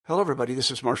Hello, everybody. This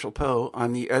is Marshall Poe.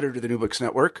 I'm the editor of the New Books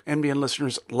Network. NBN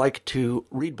listeners like to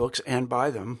read books and buy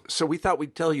them. So we thought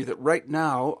we'd tell you that right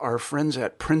now, our friends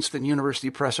at Princeton University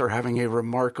Press are having a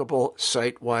remarkable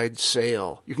site-wide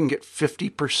sale. You can get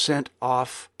 50%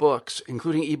 off books,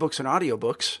 including ebooks and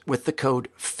audiobooks, with the code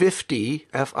 50,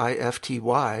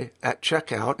 F-I-F-T-Y, at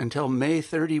checkout until May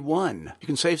 31. You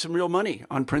can save some real money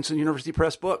on Princeton University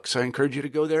Press books. I encourage you to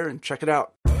go there and check it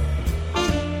out.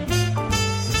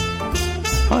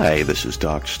 Hi, this is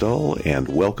Doc Stoll, and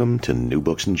welcome to New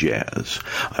Books and Jazz.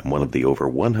 I'm one of the over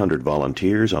 100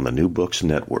 volunteers on the New Books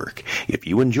Network. If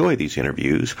you enjoy these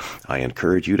interviews, I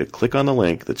encourage you to click on the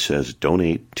link that says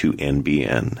Donate to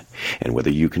NBN. And whether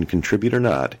you can contribute or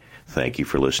not, thank you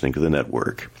for listening to the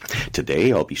network.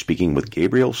 Today, I'll be speaking with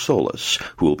Gabriel Solis,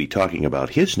 who will be talking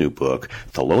about his new book,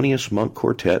 Thelonious Monk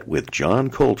Quartet with John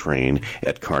Coltrane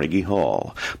at Carnegie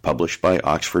Hall, published by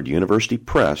Oxford University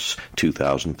Press,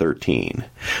 2013.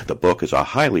 The book is a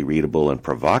highly readable and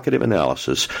provocative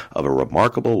analysis of a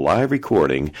remarkable live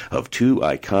recording of two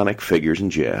iconic figures in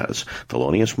jazz,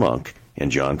 Thelonious Monk and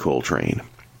John Coltrane.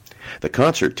 The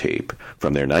concert tape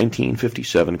from their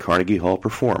 1957 Carnegie Hall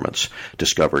performance,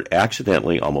 discovered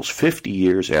accidentally almost 50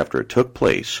 years after it took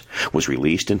place, was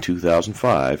released in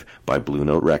 2005 by Blue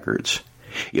Note Records.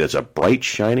 It is a bright,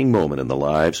 shining moment in the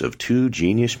lives of two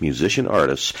genius musician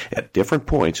artists at different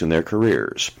points in their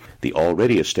careers, the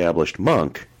already established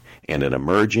Monk and an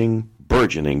emerging,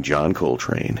 burgeoning John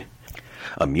Coltrane.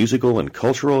 A musical and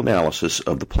cultural analysis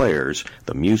of the players,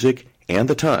 the music, and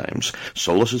the times,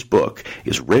 Solis's book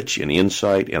is rich in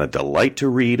insight and a delight to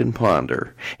read and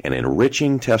ponder, an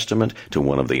enriching testament to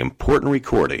one of the important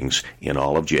recordings in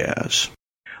all of jazz.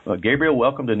 Gabriel,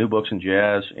 welcome to New Books and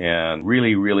Jazz, and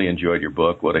really enjoyed your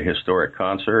book. What a historic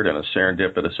concert and a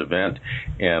serendipitous event,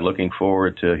 and looking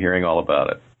forward to hearing all about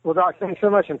it. Well, Doc, thanks so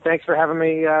much, and thanks for having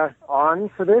me on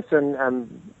for this, and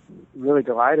I'm really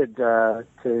delighted to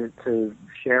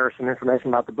share some information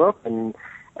about the book and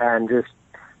just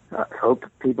hope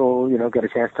people, get a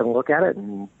chance to look at it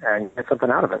and get something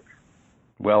out of it.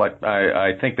 Well,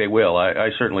 I think they will.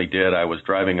 I certainly did. I was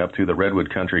driving up through the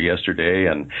Redwood Country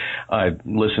yesterday, and I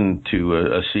listened to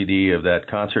a CD of that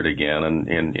concert again.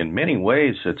 And in many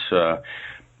ways,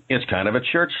 it's kind of a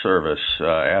church service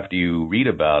after you read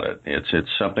about it. It's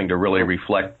something to really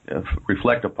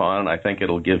reflect upon, and I think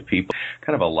it'll give people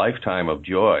kind of a lifetime of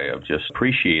joy of just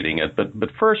appreciating it.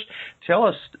 But first, tell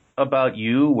us about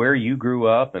you, where you grew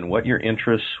up, and what your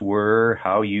interests were,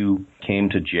 how you came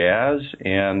to jazz,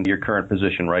 and your current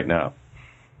position right now.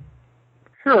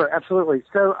 Sure, absolutely.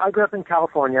 So I grew up in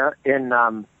California in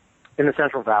the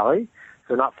Central Valley,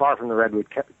 so not far from the Redwood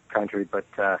Country, but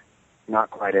not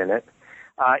quite in it,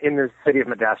 in the city of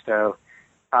Modesto.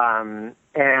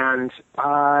 And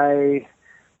I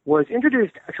was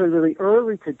introduced actually really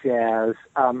early to jazz.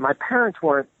 My parents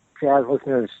weren't jazz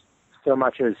listeners so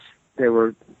much as they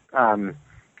were kind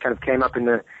of came up in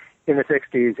the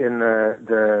 60s in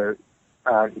the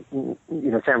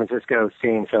San Francisco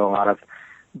scene, so a lot of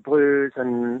blues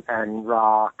and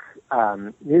rock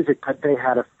music. But they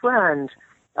had a friend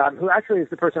who actually is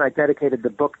the person I dedicated the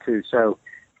book to. So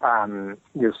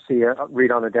you'll see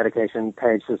read on the dedication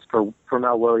page, this is for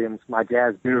Mel Williams, my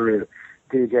jazz guru,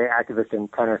 DJ, activist, and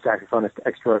tenor saxophonist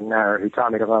extraordinaire, who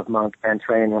taught me to love Monk and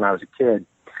Train when I was a kid.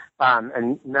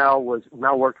 And Mel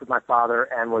worked with my father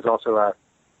and was also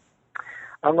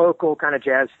a local kind of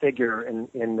jazz figure in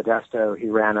Modesto. He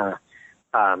ran a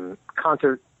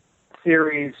concert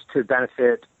series to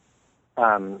benefit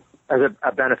as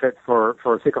a benefit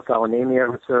for sickle cell anemia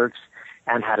research,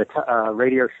 and had a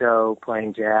radio show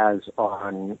playing jazz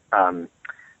on the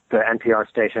NPR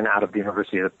station out of the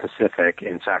University of the Pacific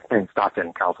in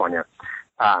Stockton, California,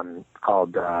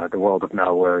 called The World of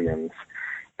Mel Williams.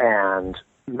 And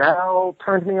Mel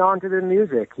turned me on to the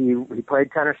music. He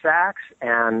played tenor sax,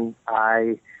 and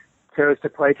I chose to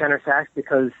play tenor sax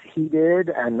because he did,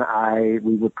 and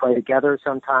we would play together.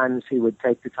 Sometimes he would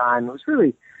take the time. It was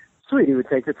really sweet. He would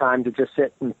take the time to just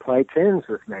sit and play tunes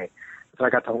with me. So I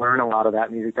got to learn a lot of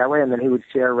that music that way, and then he would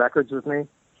share records with me.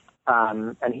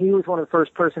 And he was one of the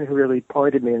first person who really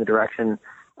pointed me in the direction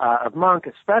of Monk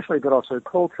especially, but also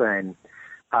Coltrane.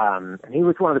 And he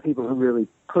was one of the people who really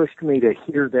pushed me to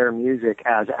hear their music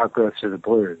as outgrowths of the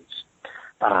blues.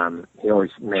 He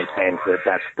always maintains that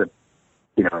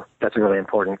that's a really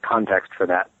important context for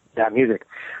that music.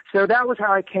 So that was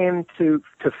how I came to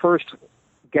first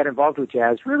get involved with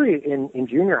jazz, really in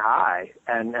junior high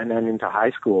and then into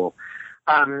high school.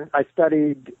 I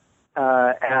studied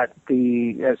at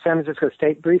the San Francisco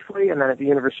State briefly, and then at the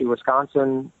University of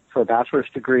Wisconsin for a bachelor's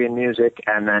degree in music,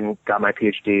 and then got my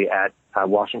PhD at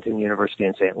Washington University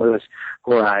in St. Louis,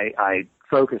 where I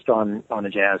focused on a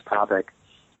jazz topic.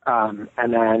 And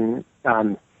then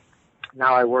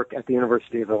now I work at the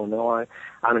University of Illinois.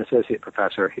 I'm an associate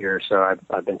professor here, so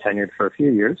I've been tenured for a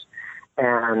few years.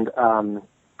 And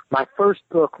my first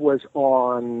book was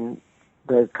on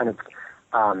the kind of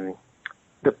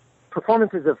the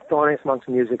performances of Thelonious Monk's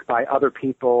music by other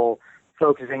people,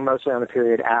 focusing mostly on the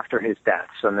period after his death,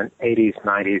 so in the 80s,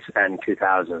 90s, and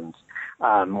 2000s,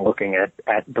 looking at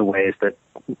the ways that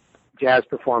jazz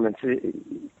performance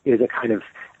is a kind of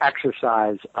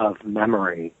exercise of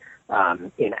memory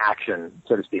in action,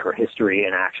 so to speak, or history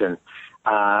in action.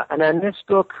 And then this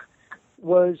book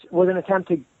was an attempt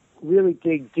to really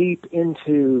dig deep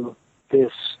into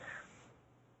this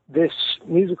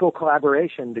musical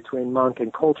collaboration between Monk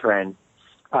and Coltrane,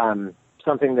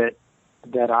 something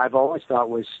that I've always thought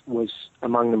was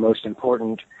among the most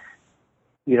important,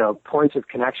 points of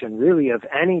connection, really, of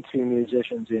any two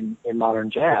musicians in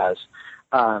modern jazz,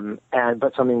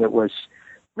 but something that was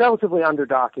relatively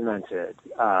underdocumented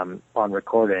on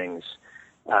recordings,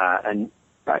 and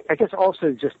I guess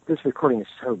also just this recording is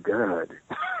so good.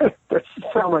 There's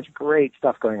so much great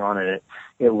stuff going on in it.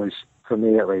 It was, for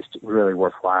me at least, really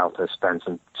worthwhile to spend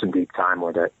some deep time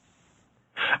with it.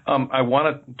 I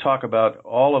want to talk about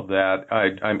all of that.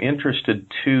 I'm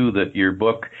interested, too, that your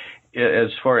book,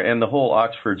 and the whole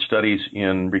Oxford Studies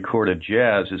in Recorded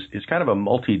Jazz is kind of a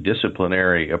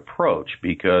multidisciplinary approach,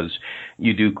 because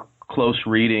you do close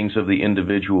readings of the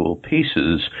individual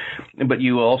pieces, but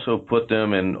you also put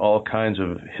them in all kinds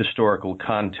of historical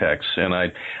contexts. And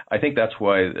I think that's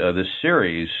why this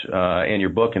series, and your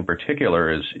book in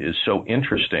particular, is so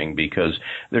interesting, because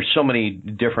there's so many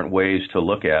different ways to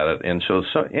look at it. And so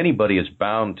anybody is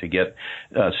bound to get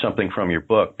something from your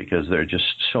book, because there are just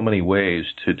so many ways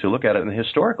to look at it in the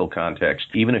historical context,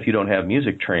 even if you don't have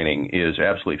music training, is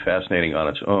absolutely fascinating on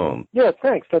its own. Yeah,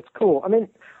 thanks. That's cool. I mean,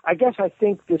 I guess I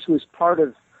think this was part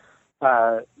of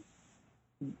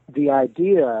the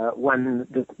idea when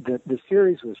the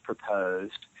series was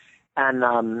proposed, and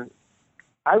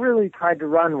I really tried to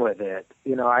run with it.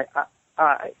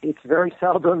 It's very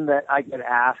seldom that I get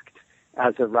asked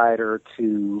as a writer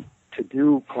to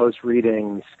do close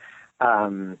readings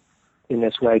in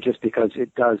this way, just because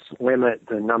it does limit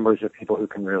the numbers of people who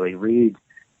can really read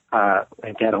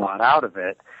and get a lot out of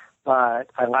it. But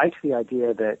I liked the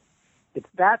idea that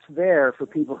that's there for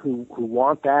people who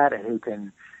want that and who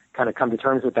can kind of come to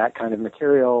terms with that kind of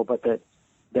material, but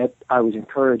that I was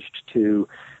encouraged to,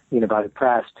 by the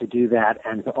press, to do that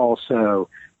and to also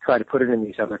try to put it in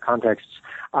these other contexts.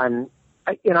 I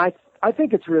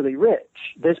think it's really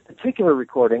rich. This particular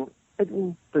recording,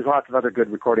 there's lots of other good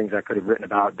recordings I could have written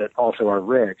about that also are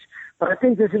rich, but I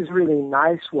think this is a really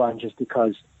nice one just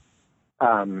because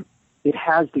it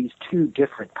has these two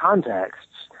different contexts,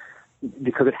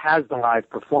 because it has the live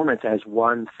performance as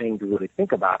one thing to really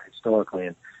think about historically,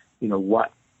 and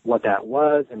what that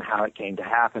was and how it came to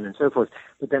happen and so forth.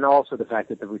 But then also the fact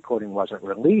that the recording wasn't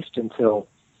released until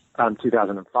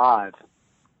 2005.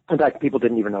 In fact, people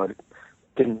didn't even know it.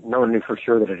 No one knew for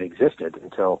sure that it existed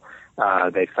until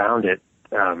they found it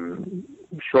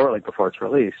shortly before its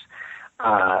release.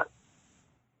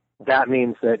 That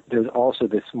means that there's also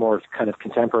this more kind of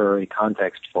contemporary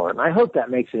context for it, and I hope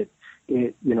that makes it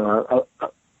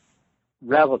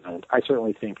relevant. I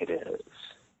certainly think it is.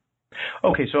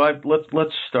 Okay, so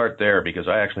let's start there, because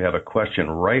I actually have a question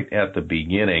right at the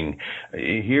beginning.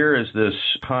 Here is this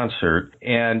concert,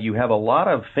 and you have a lot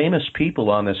of famous people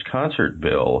on this concert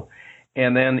bill,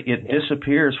 and then it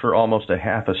disappears for almost a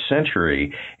half a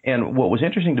century. And what was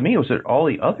interesting to me was that all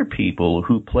the other people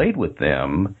who played with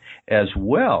them as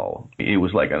well, it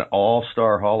was like an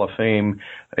all-star Hall of Fame,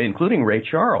 including Ray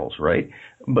Charles, right?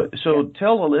 But so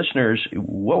tell the listeners,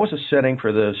 what was the setting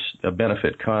for this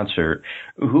benefit concert?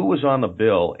 Who was on the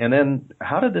bill? And then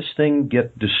how did this thing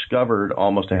get discovered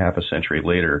almost a half a century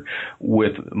later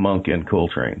with Monk and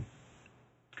Coltrane?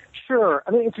 Sure.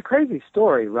 I mean, it's a crazy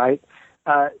story, right?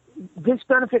 This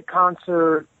benefit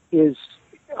concert is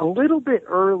a little bit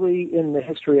early in the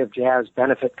history of jazz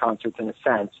benefit concerts in a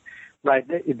sense, right?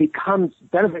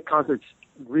 Benefit concerts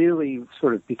really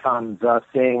sort of become the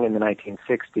thing in the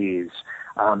 1960s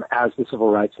as the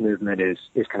civil rights movement is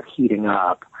kind of heating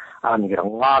up. You get a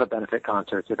lot of benefit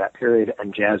concerts at that period,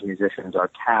 and jazz musicians are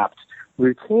tapped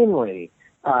routinely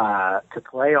to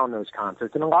play on those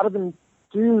concerts, and a lot of them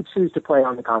do choose to play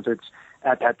on the concerts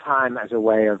at that time as a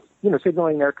way of,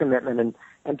 signaling their commitment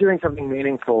and doing something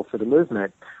meaningful for the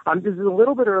movement. This is a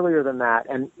little bit earlier than that,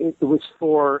 and it was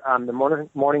for the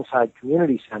Morningside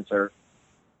Community Center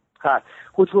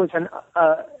which was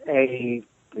a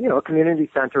community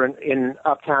center in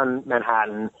uptown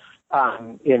Manhattan,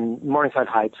 in Morningside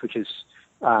Heights, which is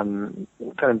kind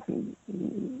of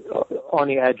on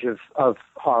the edge of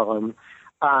Harlem,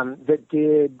 that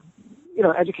did,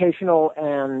 educational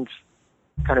and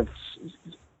kind of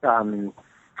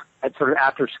sort of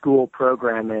after-school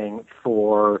programming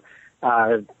for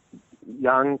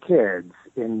young kids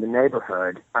in the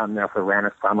neighborhood. They also ran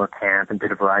a summer camp and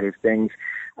did a variety of things.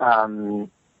 Robert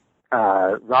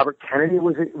Kennedy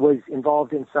was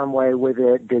involved in some way with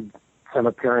it, did some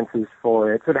appearances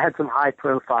for it. So it had some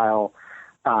high-profile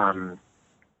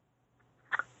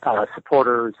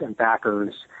supporters and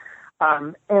backers.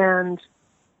 And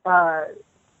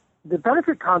the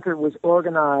benefit concert was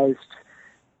organized,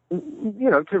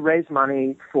 to raise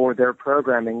money for their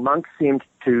programming. Monk seemed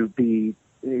to be,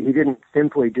 he didn't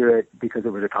simply do it because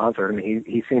it was a concert. I mean,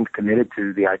 he seemed committed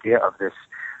to the idea of this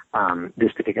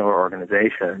particular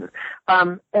organization.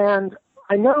 And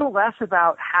I know less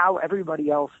about how everybody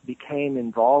else became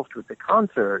involved with the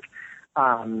concert,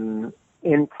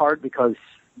 in part because,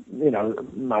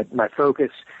 my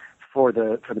focus for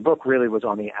the book really was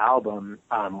on the album,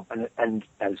 and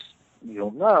as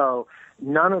you'll know,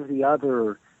 none of the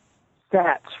other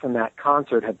sets from that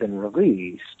concert have been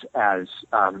released as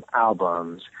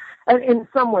albums, and in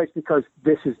some ways because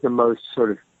this is the most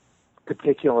sort of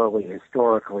particularly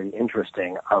historically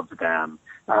interesting of them.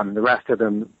 The rest of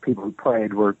them, people who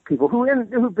played, were people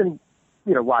who've been,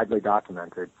 widely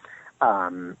documented.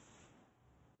 So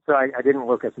I didn't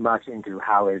look as much into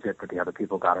how is it that the other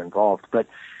people got involved, but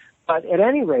at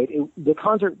any rate, the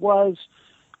concert was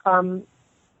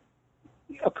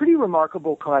a pretty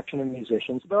remarkable collection of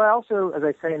musicians. But I also, as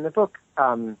I say in the book,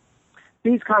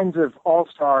 these kinds of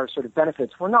all-star sort of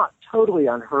benefits were not totally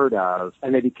unheard of,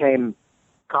 and they became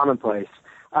commonplace.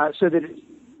 So that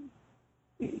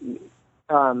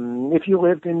if you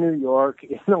lived in New York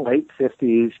in the late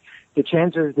 50s, the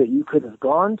chances that you could have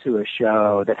gone to a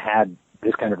show that had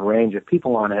this kind of range of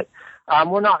people on it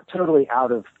were not totally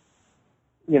out of,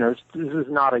 this is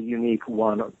not a unique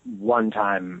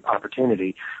one-time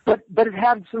opportunity, but it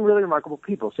had some really remarkable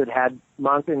people. So it had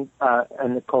Monk and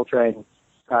the Coltrane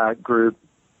group,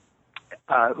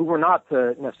 who were not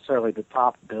necessarily the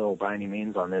top bill by any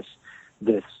means on this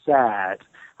set.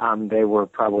 They were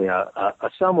probably a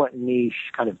somewhat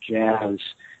niche kind of jazz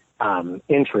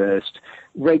interest.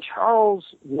 Ray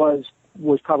Charles was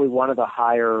probably one of the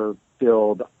higher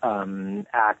billed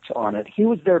acts on it. He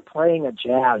was there playing a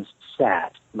jazz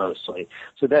set mostly.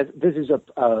 So that this is a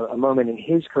moment in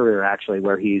his career actually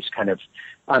where he's kind of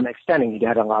extending. He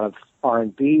had a lot of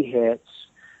R&B hits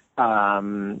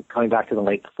coming back to the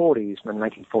late 40s. When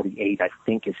 1948, I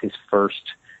think, is his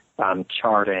first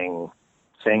charting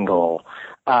single.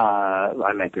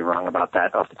 I might be wrong about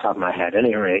that off the top of my head. At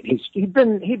any rate, he'd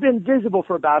been visible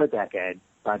for about a decade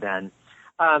by then.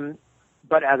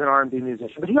 But as an R&B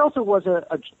musician. But he also was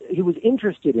he was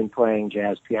interested in playing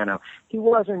jazz piano. He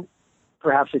wasn't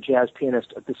perhaps a jazz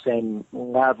pianist at the same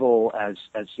level as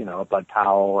a Bud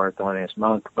Powell or a Thelonious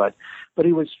Monk, but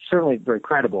he was certainly very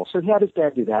credible. So he had his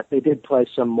band do that. They did play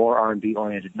some more R&B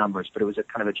oriented numbers, but it was a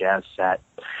kind of a jazz set.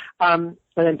 And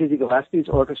then Dizzy Gillespie's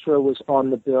orchestra was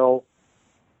on the bill.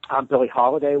 Billie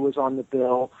Holiday was on the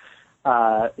bill.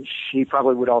 She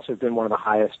probably would also have been one of the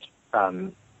highest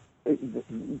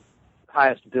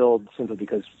billed simply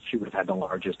because she would have had the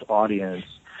largest audience.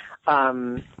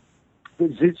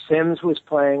 Zoot Sims was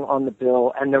playing on the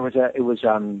bill, and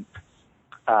the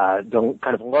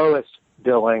kind of lowest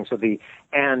billing, so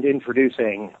and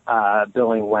introducing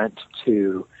billing went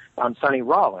to Sonny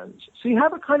Rollins. So you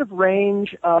have a kind of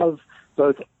range of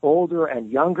both older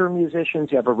and younger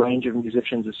musicians. You have a range of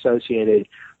musicians associated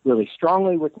really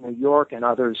strongly with New York and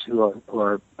others who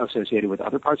are associated with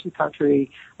other parts of the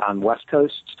country, West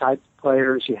Coast type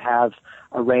players. You have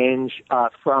a range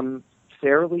from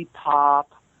fairly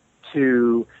pop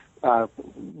to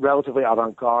relatively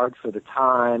avant-garde for the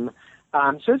time.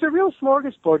 So it's a real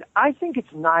smorgasbord. I think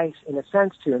it's nice in a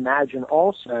sense to imagine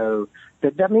also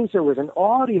that means there was an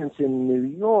audience in New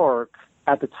York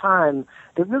at the time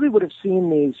that really would have seen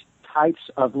these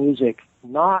types of music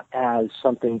not as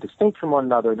something distinct from one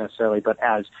another necessarily, but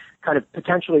as kind of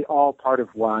potentially all part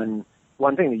of one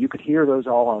thing, that you could hear those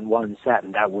all on one set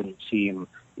and that wouldn't seem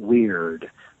weird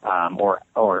or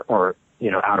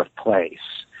out of place.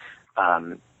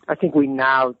 I think we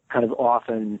now kind of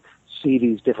often see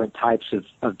these different types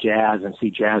of jazz and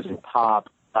see jazz and pop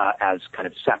as kind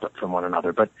of separate from one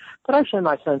another. But actually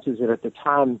my sense is that at the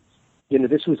time,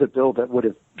 this was a bill that would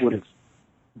have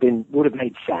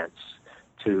made sense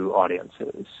to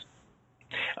audiences.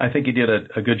 I think you did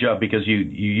a good job because you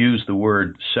use the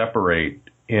word separate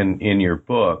in your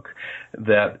book,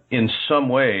 that in some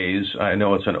ways, I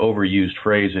know it's an overused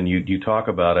phrase and you talk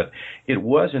about it, it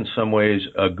was in some ways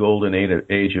a golden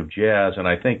age of jazz, and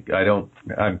I think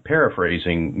I'm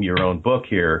paraphrasing your own book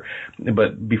here,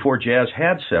 but before jazz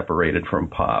had separated from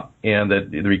pop, and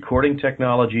that the recording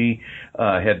technology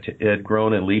had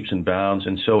grown in leaps and bounds,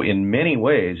 and so in many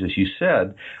ways, as you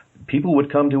said, people would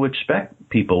come to expect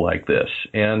people like this,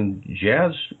 and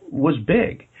jazz was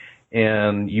big.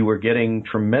 And you were getting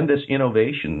tremendous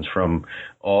innovations from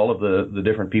all of the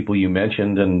different people you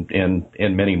mentioned and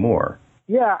many more.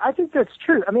 Yeah, I think that's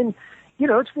true. I mean,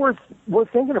 it's worth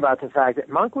thinking about the fact that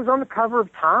Monk was on the cover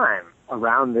of Time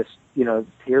around this,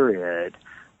 period.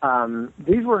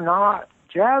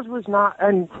 Jazz was not,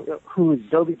 and who's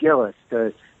Dobie Gillis,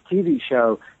 the TV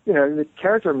show, the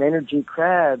character Maynard G.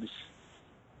 Krebs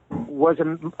was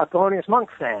a Thelonious Monk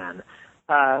fan.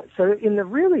 So in the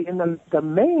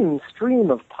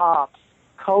mainstream of pop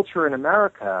culture in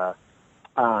America,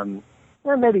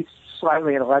 maybe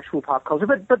slightly intellectual pop culture,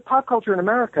 but pop culture in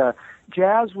America,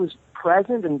 jazz was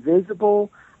present and visible,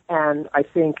 and I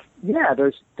think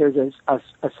there's a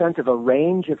sense of a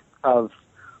range of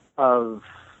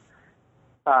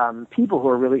people who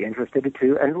are really interested in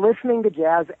too, and listening to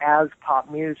jazz as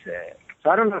pop music. So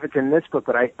I don't know if it's in this book,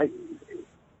 but I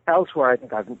elsewhere I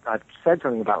think I've said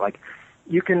something about like.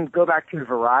 You can go back to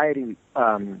Variety,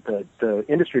 the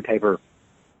industry paper,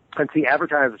 and see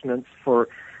advertisements for,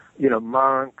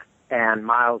 Monk and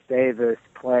Miles Davis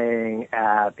playing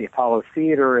at the Apollo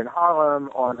Theater in Harlem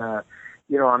on a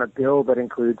bill that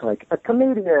includes like a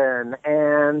comedian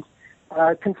and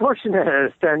a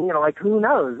contortionist and who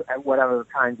knows, what other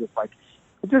kinds of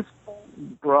just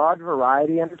broad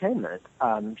variety entertainment.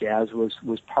 Jazz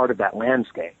was part of that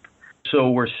landscape.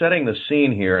 So we're setting the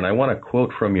scene here, and I want to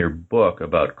quote from your book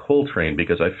about Coltrane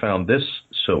because I found this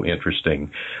so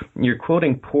interesting. You're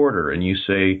quoting Porter, and you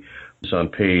say, this on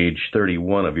page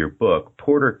 31 of your book,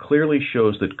 Porter clearly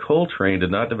shows that Coltrane did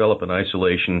not develop in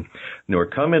isolation nor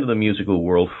come into the musical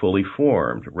world fully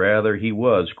formed. Rather, he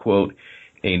was, quote,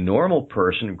 a normal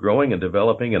person growing and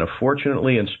developing in a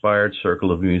fortunately inspired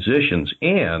circle of musicians.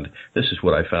 And, this is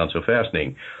what I found so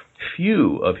fascinating,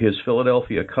 few of his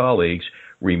Philadelphia colleagues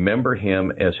remember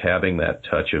him as having that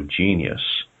touch of genius.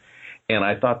 And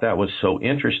I thought that was so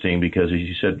interesting because, as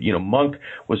you said, Monk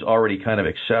was already kind of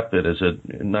accepted as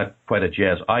not quite a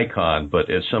jazz icon, but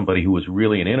as somebody who was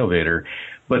really an innovator.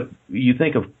 But you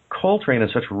think of Coltrane in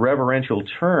such reverential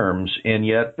terms, and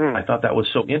yet I thought that was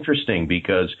so interesting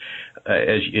because,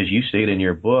 as you state in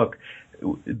your book,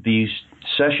 these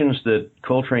sessions that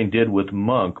Coltrane did with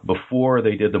Monk before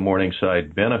they did the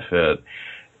Morningside Benefit,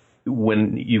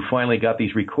 when you finally got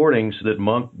these recordings, that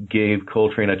Monk gave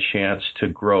Coltrane a chance to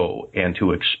grow and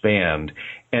to expand.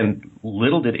 And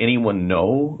little did anyone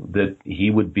know that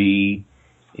he would be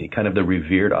kind of the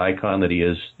revered icon that he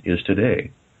is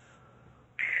today.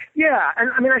 Yeah,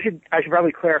 and I mean, I should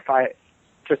probably clarify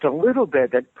just a little bit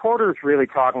that Porter's really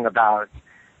talking about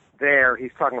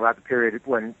he's talking about the period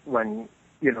when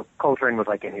Coltrane was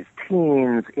like in his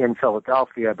teens in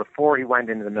Philadelphia before he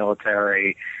went into the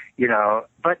military,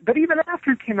 but even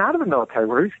after he came out of the military,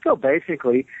 where he's still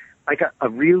basically like a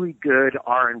really good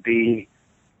R&B,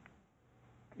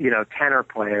 tenor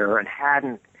player and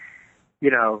hadn't,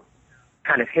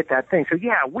 kind of hit that thing. So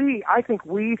yeah, I think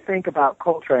we think about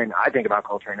Coltrane, I think about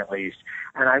Coltrane at least,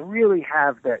 and I really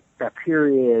have that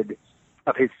period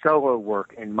of his solo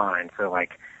work in mind. So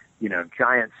like,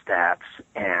 Giant Steps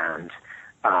and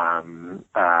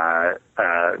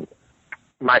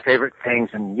My Favorite Things,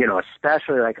 and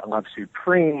especially like I Love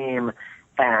Supreme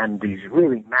and these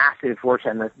really massive works,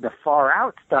 and the far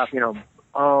out stuff,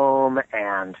 Ohm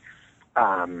and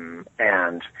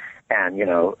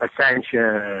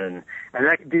Ascension and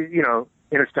that,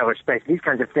 Interstellar Space, these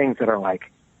kinds of things that are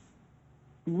like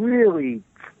really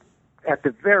at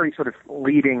the very sort of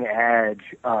leading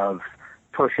edge of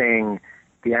pushing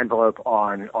the envelope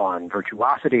on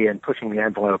virtuosity and pushing the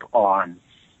envelope on,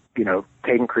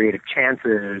 taking creative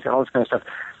chances and all this kind of stuff.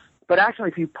 But actually,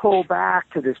 if you pull back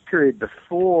to this period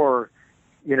before,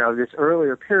 this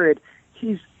earlier period,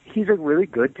 he's a really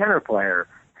good tenor player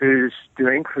who's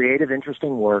doing creative,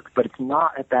 interesting work, but it's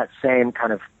not at that same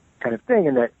kind of thing,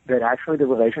 and that actually the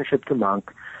relationship to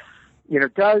Monk,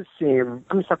 does seem,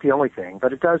 I mean, it's not the only thing,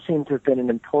 but it does seem to have been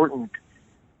an important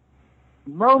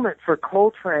moment for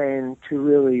Coltrane to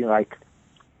really like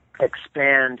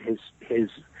expand his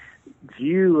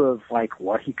view of like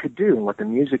what he could do and what the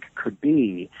music could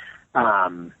be.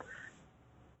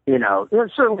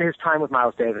 Certainly his time with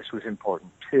Miles Davis was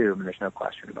important too. I mean, there's no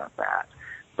question about that.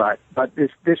 But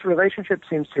this relationship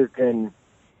seems to have been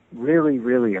really,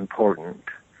 really important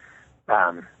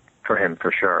for him,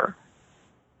 for sure.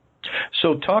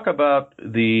 So talk about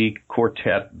the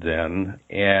quartet then,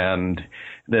 and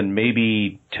then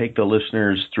maybe take the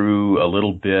listeners through a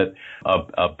little bit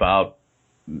about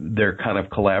their kind of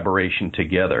collaboration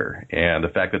together and the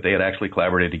fact that they had actually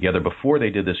collaborated together before they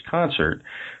did this concert.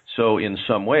 So in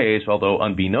some ways, although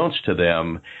unbeknownst to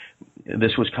them,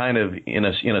 this was kind of, in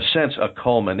a sense, a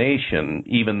culmination,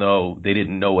 even though they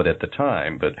didn't know it at the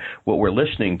time. But what we're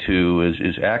listening to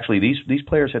is actually these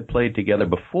players had played together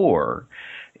before,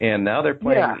 and now they're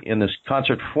playing in this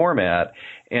concert format.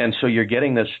 And so you're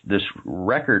getting this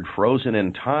record frozen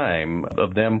in time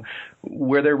of them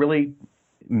where they're really,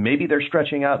 maybe they're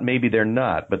stretching out, maybe they're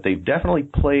not, but they've definitely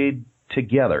played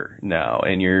together now,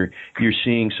 and you're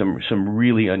seeing some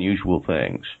really unusual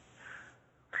things.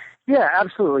 Yeah,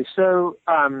 absolutely. So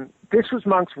this was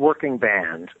Monk's working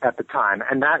band at the time,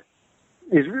 and that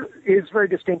is very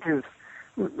distinctive.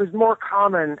 It was more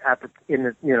common in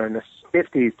the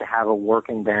 50s to have a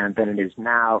working band than it is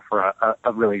now for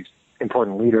a really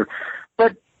important leader.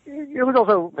 But it was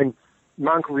also when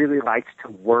Monk really liked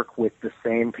to work with the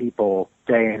same people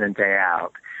day in and day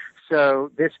out.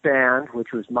 So this band,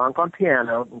 which was Monk on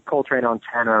piano, and Coltrane on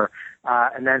tenor,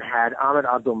 and then had Ahmed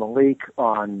Abdul-Malik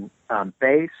on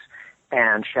bass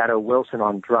and Shadow Wilson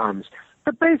on drums.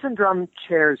 The bass and drum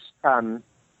chairs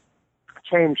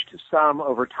changed some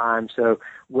over time. So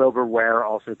Wilbur Ware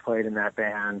also played in that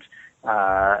band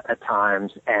at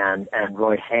times, and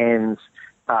Roy Haynes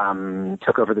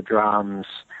took over the drums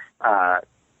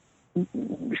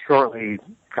shortly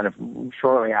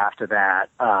after that.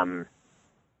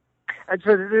 And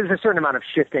so there's a certain amount of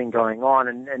shifting going on,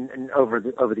 and over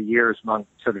the years, Monk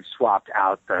sort of swapped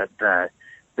out the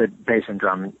bass and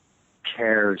drum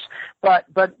chairs. But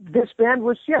this band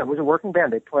was a working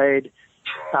band. They played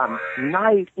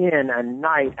night in and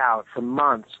night out for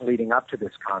months leading up to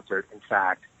this concert. In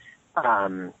fact,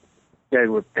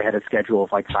 they had a schedule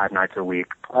of like 5 nights a week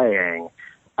playing.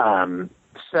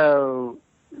 So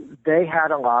they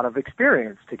had a lot of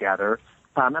experience together.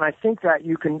 And I think that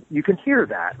you can hear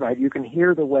that, right? You can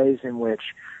hear the ways in which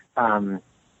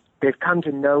they've come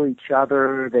to know each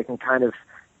other. They can kind of,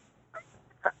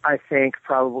 I think,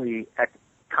 probably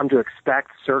come to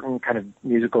expect certain kind of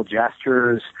musical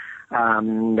gestures. They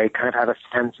kind of have a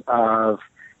sense of,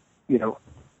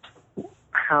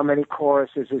 how many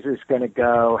choruses is this going to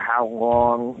go? How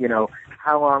long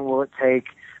will it take?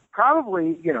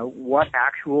 Probably, what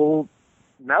actual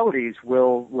melodies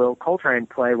will Coltrane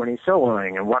play when he's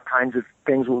soloing, and what kinds of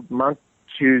things will Monk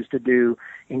choose to do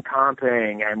in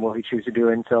comping, and will he choose to do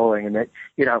in soloing, and that,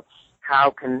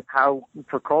 how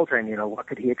for Coltrane, what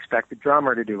could he expect the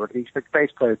drummer to do, what could he expect the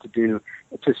bass player to do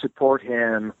to support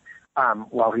him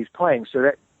while he's playing,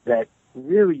 so that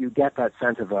really you get that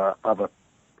sense of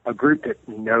a group that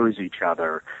knows each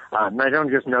other. They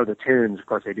don't just know the tunes, of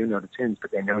course they do know the tunes,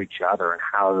 but they know each other and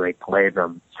how they play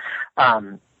them.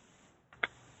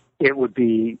 It would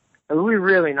be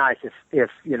really nice if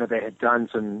they had done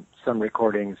some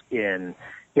recordings in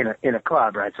a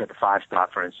club, right? So at the Five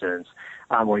Spot, for instance,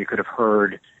 where you could have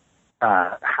heard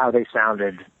how they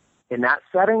sounded in that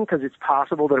setting, because it's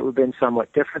possible that it would have been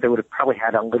somewhat different. They would have probably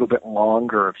had a little bit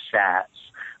longer of sets.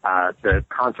 The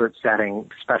concert setting,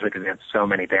 especially because they had so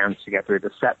many bands to get through,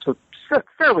 the sets were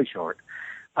fairly short.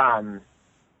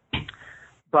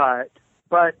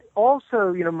 But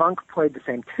also, Monk played the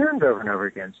same tunes over and over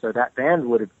again, so that band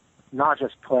would have not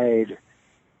just played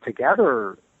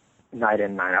together night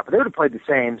in, night out, but they would have played the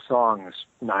same songs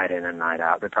night in and night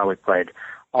out. They probably played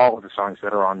all of the songs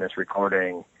that are on this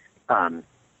recording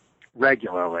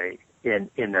regularly in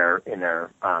their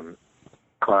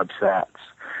club sets.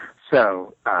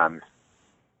 So,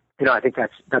 I think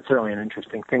that's certainly an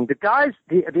interesting thing.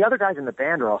 The other guys in the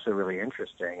band are also really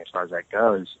interesting as far as that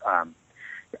goes.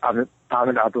 Ahmed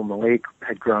Abdul-Malik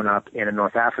had grown up in a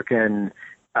North African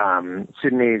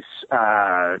Sudanese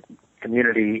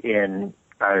community in,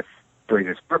 I believe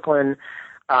it's Brooklyn,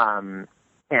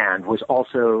 and was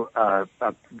also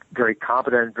a very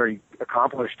competent, very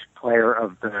accomplished player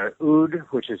of the oud,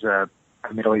 which is a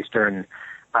Middle Eastern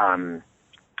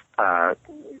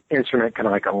instrument, kind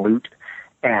of like a lute.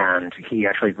 And he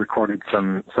actually recorded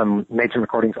made some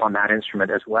recordings on that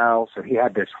instrument as well. So he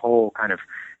had this whole kind of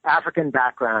African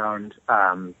background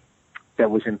that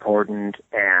was important.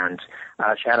 And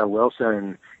Shadow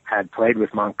Wilson had played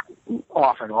with Monk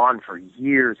off and on for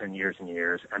years and years and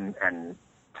years. And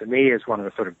to me is one of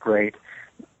the sort of great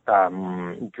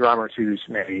drummers who's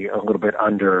maybe a little bit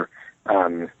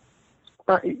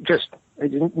just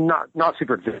not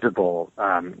super visible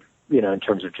in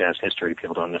terms of jazz history,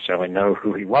 people don't necessarily know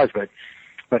who he was, but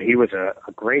he was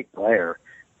a great player,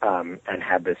 and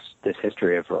had this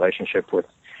history of relationship with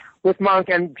Monk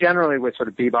and generally with sort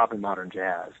of bebop and modern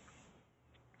jazz.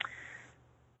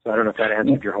 So I don't know if that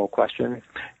answered your whole question.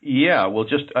 Yeah, well,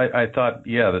 I thought,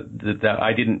 that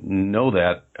I didn't know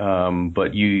that,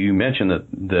 but you mentioned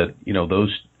that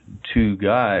those two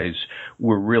guys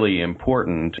were really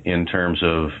important in terms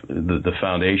of the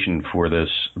foundation for this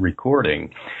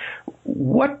recording.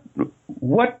 What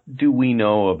do we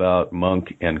know about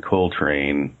Monk and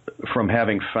Coltrane from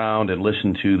having found and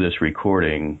listened to this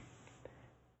recording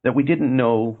that we didn't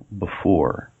know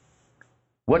before?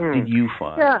 What did you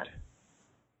find? Yeah.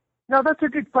 No, that's a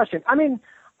good question. I mean,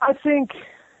 I think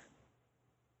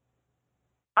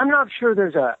I'm not sure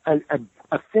there's a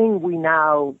thing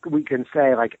we can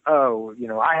say like, oh,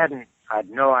 I had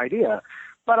no idea,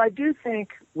 but I do think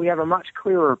we have a much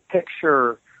clearer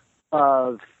picture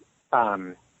of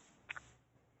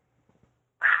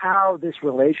how this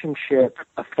relationship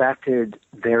affected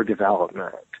their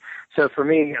development. So for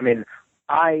me, I mean,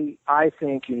 I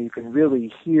think you can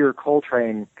really hear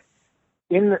Coltrane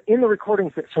in the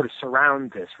recordings that sort of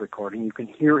surround this recording. You can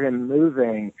hear him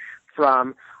moving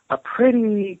from a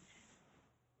pretty,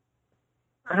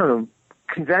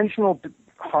 conventional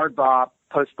hard bop,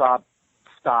 post bop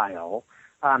style.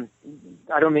 I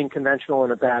don't mean conventional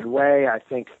in a bad way. I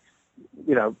think,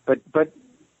 but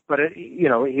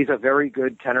he's a very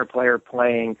good tenor player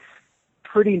playing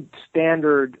pretty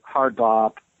standard hard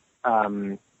bop,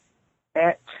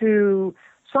 to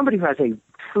somebody who has a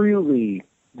truly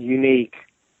unique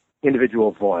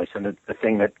individual voice, and the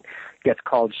thing that gets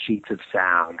called sheets of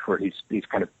sound, where he's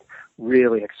kind of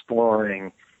really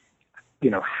exploring,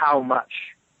 how much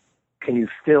can you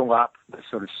fill up the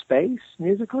sort of space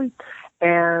musically.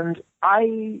 And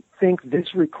I think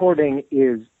this recording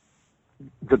is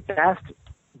the best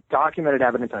documented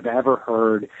evidence I've ever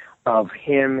heard of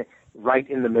him right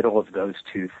in the middle of those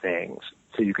two things.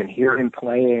 So you can hear him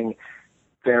playing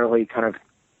fairly kind of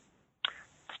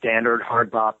standard hard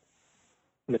bop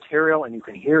material, and you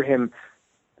can hear him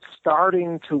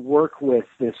starting to work with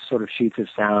this sort of sheets of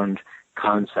sound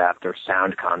concept or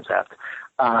sound concept.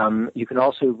 You can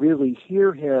also really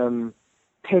hear him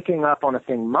picking up on a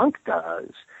thing Monk does,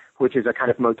 which is a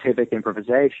kind of motivic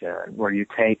improvisation, where you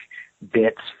take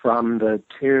bits from the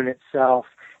tune itself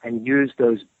and use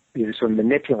those, sort of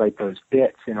manipulate those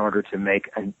bits in order to make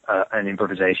an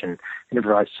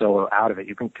improvised solo out of it.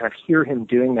 You can kind of hear him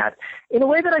doing that in a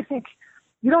way that I think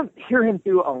you don't hear him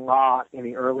do a lot in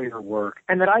the earlier work,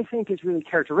 and that I think is really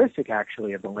characteristic,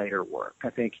 actually, of the later work. I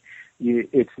think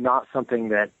it's not something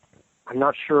that I'm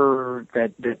not sure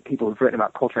that people who've written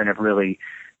about Coltrane have really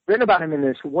written about him in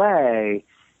this way.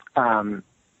 And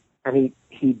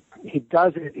he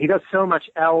does it. He does so much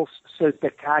else so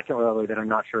spectacularly that I'm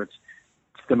not sure it's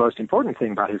the most important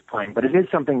thing about his playing, but it is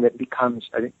something that becomes,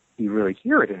 I think you really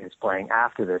hear it in his playing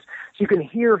after this. So you can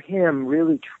hear him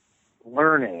really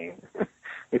learning,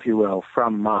 if you will,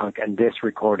 from Monk, and this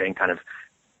recording kind of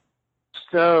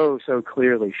so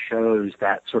clearly shows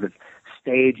that sort of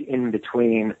stage in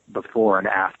between before and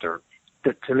after.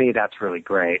 To me, that's really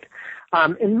great.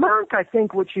 In Monk, I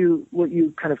think what you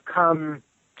kind of come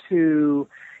to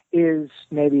is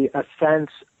maybe a sense,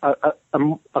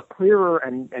 a clearer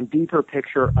and deeper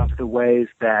picture of the ways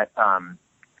that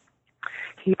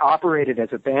he operated as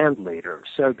a band leader.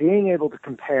 So being able to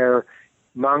compare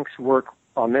Monk's work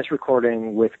on this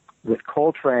recording with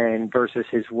Coltrane versus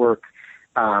his work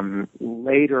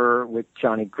later with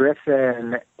Johnny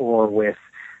Griffin or with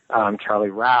Charlie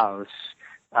Rouse,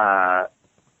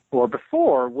 or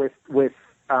before with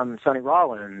Sonny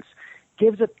Rollins,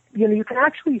 gives you can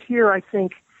actually hear, I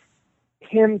think,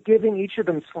 him giving each of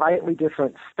them slightly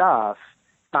different stuff,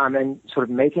 and sort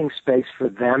of making space for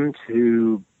them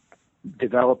to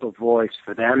develop a voice,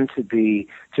 for them to be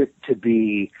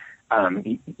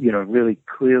really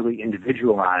clearly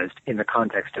individualized in the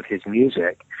context of his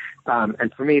music.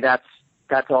 And for me,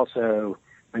 that's also,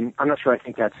 I'm not sure I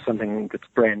think that's something that's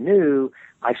brand new.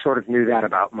 I sort of knew that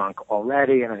about Monk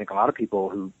already, and I think a lot of people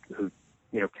who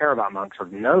care about Monk sort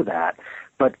of know that.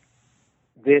 But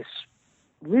this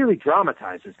really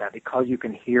dramatizes that, because you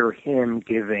can hear him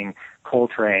giving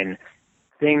Coltrane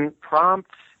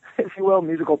prompts, if you will,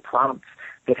 musical prompts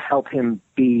that help him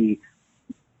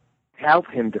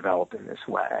develop in this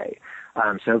way.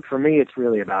 So for me, it's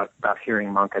really about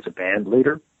hearing Monk as a band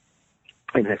leader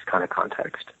in this kind of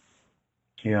context.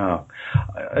 Yeah.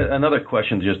 Another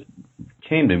question just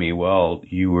came to me while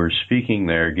you were speaking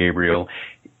there, Gabriel.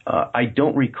 I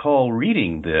don't recall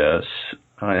reading this,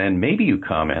 and maybe you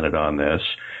commented on this,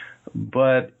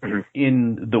 But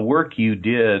in the work you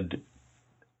did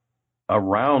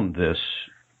around this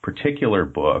particular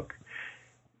book,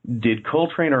 did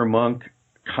Coltrane or Monk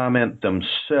comment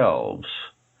themselves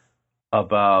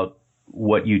about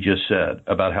what you just said,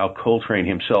 about how Coltrane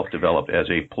himself developed as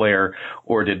a player,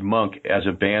 or did Monk as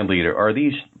a band leader? Are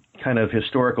these kind of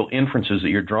historical inferences that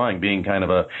you're drawing, being kind of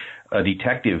a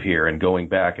detective here and going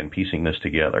back and piecing this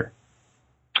together?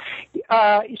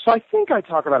 So I think I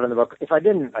talk about it in the book. If I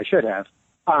didn't, I should have.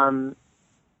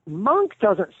 Monk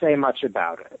doesn't say much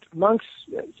about it. Monk's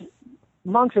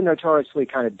a notoriously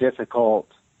kind of difficult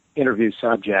interview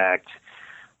subject,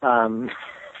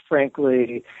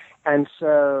 frankly. And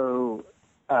so,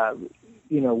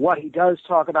 what he does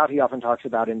talk about, he often talks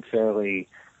about in fairly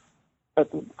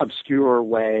obscure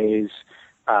ways,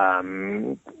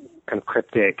 kind of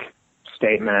cryptic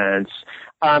statements.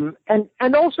 And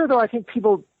also, though, I think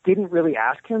people didn't really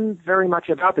ask him very much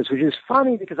about this, which is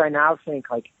funny because I now think,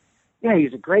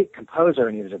 he's a great composer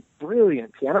and he was a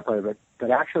brilliant piano player, but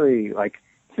actually,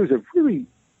 he was a really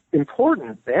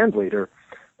important band leader.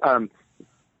 And,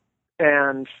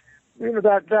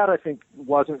 that I think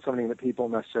wasn't something that people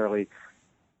necessarily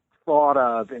thought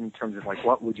of in terms of,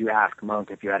 what would you ask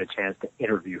Monk if you had a chance to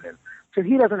interview him? So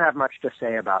he doesn't have much to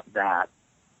say about that.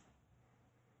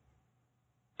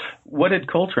 What did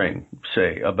Coltrane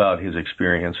say about his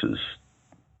experiences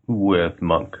with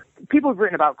Monk? People who've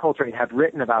written about Coltrane have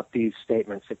written about these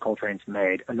statements that Coltrane's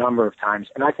made a number of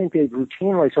times, and I think they've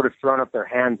routinely sort of thrown up their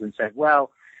hands and said, well,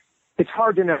 it's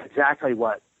hard to know exactly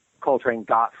what Coltrane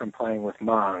got from playing with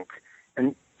Monk.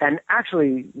 And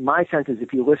actually, my sense is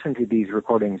if you listen to these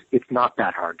recordings, it's not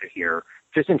that hard to hear.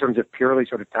 Just in terms of purely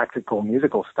sort of technical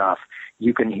musical stuff,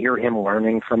 you can hear him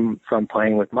learning from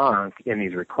playing with Monk in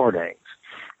these recordings.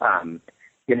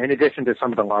 In addition to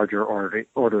some of the larger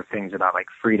order things about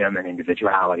freedom and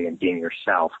individuality and being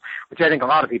yourself, which I think a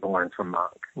lot of people learned from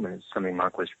Monk. This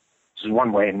is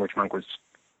one way in which Monk was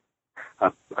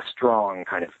a strong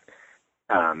kind of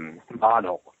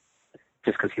model,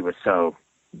 just because he was so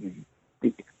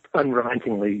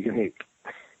unrelentingly unique.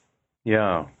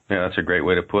 Yeah, that's a great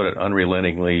way to put it.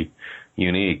 Unrelentingly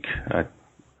unique.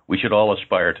 We should all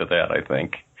aspire to that, I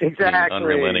think. Exactly.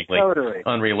 Unrelentingly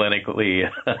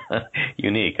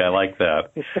unique. I like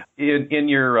that. In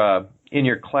your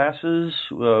classes,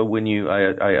 when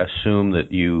I assume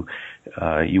that you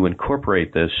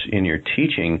incorporate this in your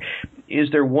teaching,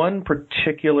 is there one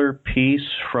particular piece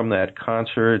from that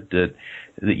concert that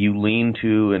you lean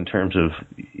to in terms of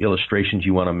illustrations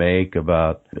you want to make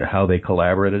about how they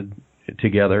collaborated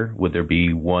together? Would there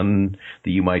be one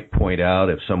that you might point out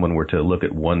if someone were to look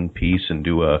at one piece and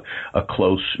do a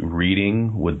close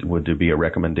reading? Would there be a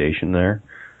recommendation there?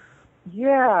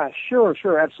 Yeah, sure,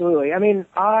 absolutely. I mean,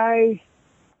 I've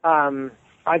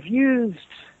used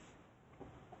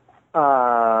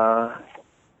a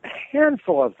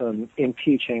handful of them in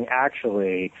teaching,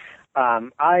 actually.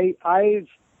 I've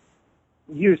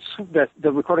used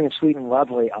the recording of Sweet and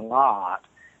Lovely a lot,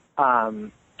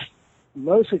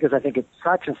 mostly because I think it's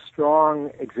such a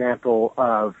strong example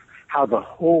of how the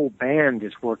whole band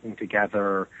is working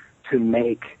together to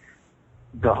make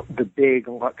the big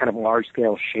kind of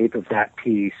large-scale shape of that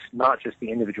piece, not just the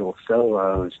individual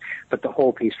solos, but the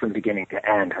whole piece from beginning to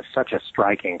end has such a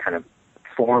striking kind of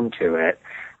form to it.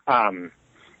 So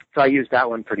I use that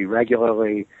one pretty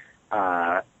regularly,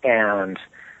 and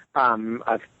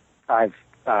I've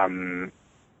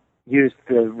used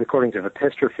the recordings of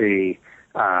Epistrophe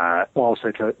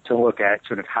also to look at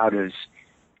sort of how does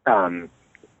that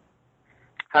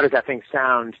thing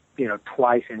sound,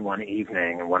 twice in one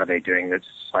evening, and what are they doing that's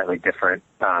slightly different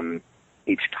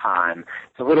each time.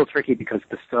 It's a little tricky because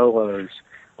the solos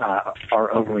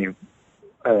are only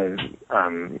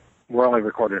were only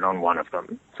recorded on one of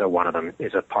them, so one of them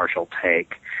is a partial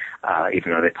take,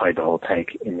 even though they played the whole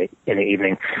take in the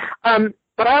evening.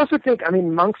 But I also think,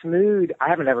 Monk's Mood, I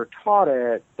haven't ever taught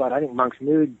it, but I think Monk's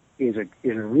Mood is a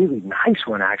really nice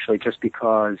one, actually, just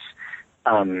because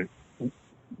there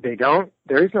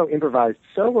is no improvised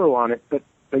solo on it, but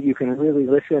you can really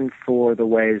listen for the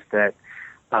ways that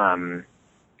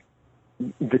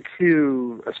the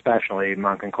two, especially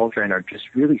Monk and Coltrane, are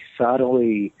just really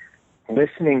subtly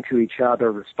listening to each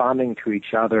other, responding to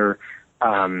each other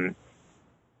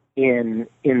in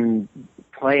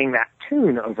playing that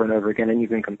tune over and over again, and you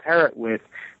can compare it with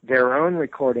their own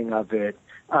recording of it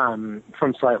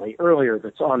from slightly earlier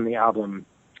that's on the album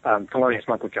Thelonious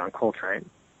Monk with John Coltrane,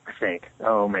 I think.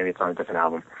 Oh, maybe it's on a different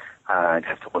album. I'd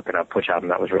have to look it up, which album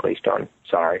that was released on.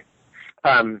 Sorry.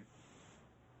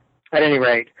 At any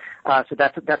rate, so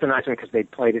that's a nice one because they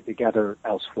played it together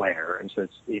elsewhere, and so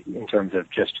it's in terms of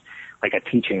just like a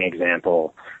teaching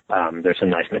example. There's some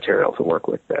nice material to work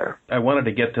with there. I wanted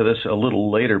to get to this a little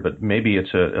later, but maybe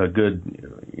it's a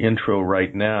good intro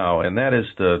right now, and that is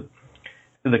the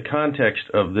context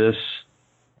of this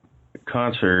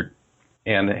concert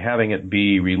and having it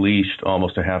be released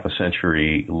almost a half a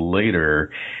century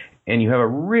later. And you have a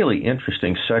really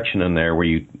interesting section in there where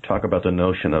you talk about the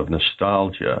notion of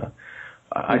nostalgia.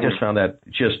 I just found that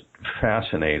just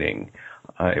fascinating,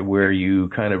 where you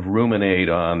kind of ruminate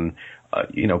on,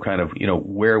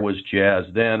 where was jazz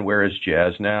then? Where is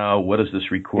jazz now? What does this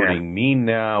recording mean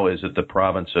now? Is it the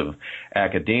province of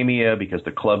academia because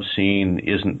the club scene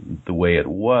isn't the way it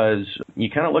was? You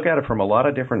kind of look at it from a lot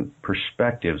of different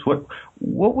perspectives. What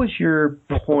was your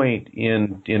point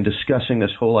in discussing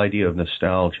this whole idea of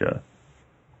nostalgia?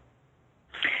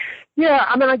 Yeah,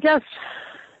 I mean, I guess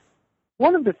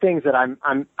one of the things that I'm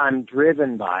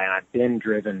driven by, and I've been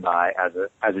driven by as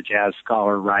a jazz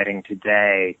scholar writing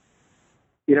today,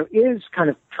 is kind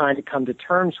of trying to come to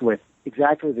terms with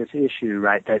exactly this issue,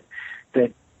 right? That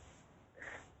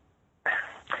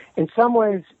in some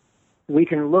ways we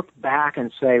can look back and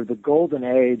say the golden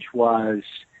age was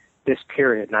this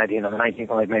period, the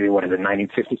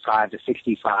 1955 to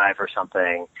 65 or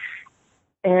something,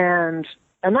 and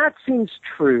that seems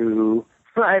true,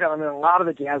 right? I mean, a lot of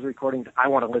the jazz recordings I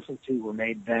want to listen to were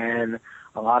made then.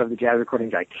 A lot of the jazz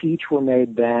recordings I teach were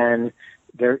made then.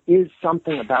 There is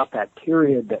something about that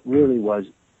period that really was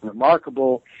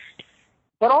remarkable.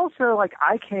 But also, like,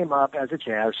 I came up as a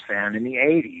jazz fan in the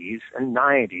 80s and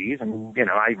 90s, and,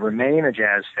 I remain a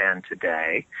jazz fan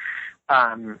today.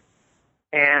 And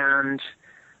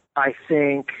I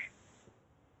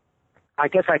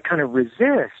guess I kind of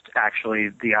resist, actually,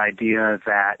 the idea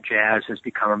that jazz has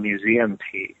become a museum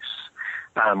piece,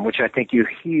 which I think you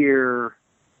hear.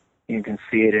 You can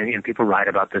see it, and people write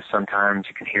about this sometimes.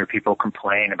 You can hear people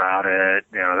complain about it.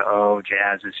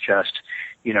 Jazz is just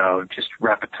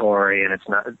repertory, and it's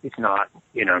not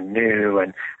new.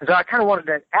 And so I kind of wanted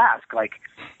to ask, like,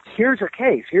 here's a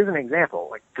case, here's an example.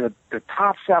 Like the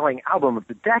top-selling album of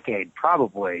the decade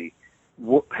probably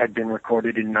had been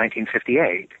recorded in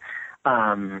 1958.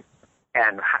 And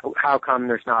how come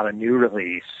there's not a new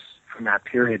release from that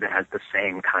period that has the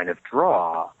same kind of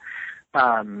draw?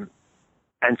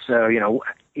 And so,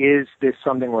 is this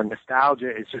something where nostalgia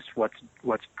is just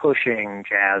what's pushing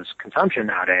jazz consumption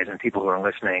nowadays, and people who are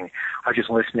listening are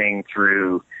just listening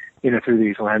through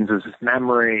these lenses of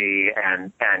memory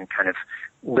and kind of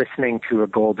listening to a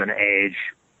golden age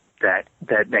that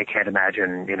they can't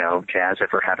imagine, jazz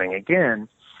ever having again.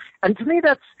 And to me,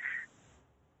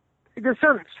 there's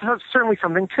certainly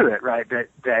something to it, right?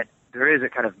 That there is a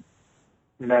kind of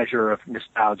measure of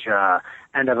nostalgia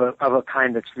and of a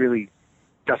kind that's really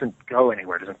doesn't go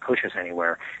anywhere, doesn't push us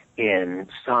anywhere in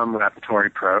some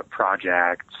repertory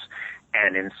projects,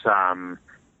 and in some,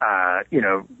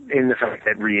 in the fact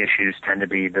that reissues tend to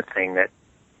be the thing that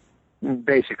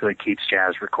basically keeps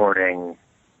jazz recording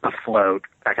afloat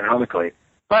economically.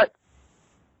 But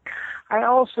I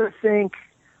also think,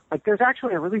 like, there's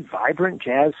actually a really vibrant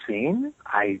jazz scene.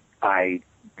 I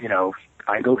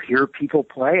go hear people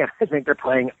play, and I think they're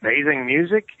playing amazing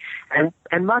music, and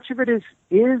much of it is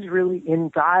really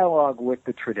in dialogue with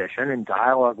the tradition, in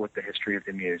dialogue with the history of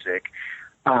the music.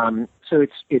 So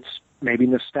it's maybe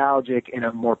nostalgic in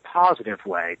a more positive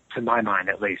way, to my mind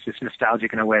at least. It's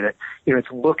nostalgic in a way that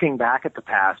it's looking back at the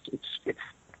past. It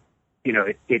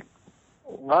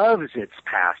loves its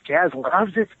past. Jazz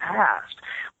loves its past,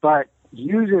 but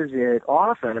uses it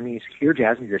often. I mean, you hear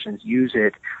jazz musicians use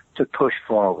it to push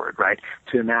forward, right?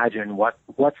 To imagine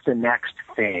what's the next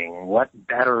thing, what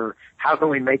better, how can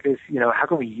we make this, how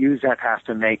can we use that past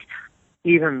to make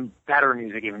even better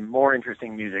music, even more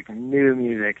interesting music,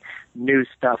 new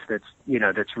stuff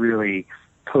that's really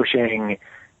pushing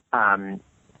in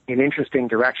interesting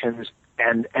directions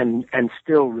and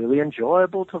still really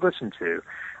enjoyable to listen to,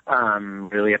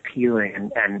 really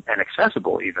appealing and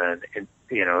accessible even,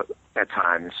 at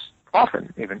times,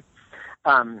 often even.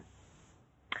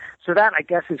 So that, I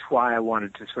guess, is why I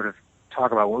wanted to sort of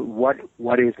talk about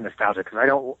what is nostalgia, because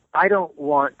I don't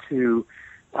want to,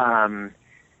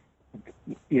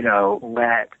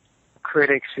 let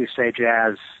critics who say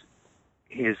jazz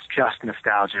is just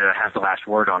nostalgia have the last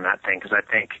word on that thing, because I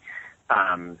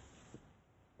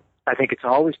think it's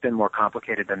always been more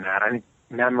complicated than that. I think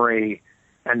memory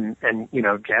and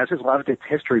jazz has loved its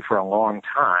history for a long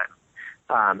time.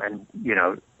 I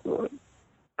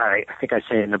think I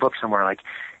say in the book somewhere, like,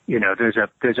 there's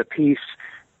a piece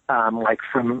like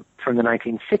from the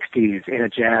 1960s in a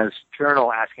jazz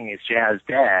journal asking, is jazz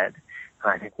dead?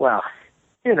 And I think, well,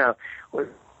 you know.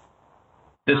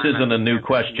 This isn't a new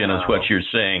question, is what you're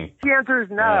saying. The answer is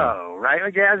no, right?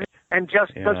 Like jazz, and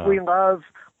just because we love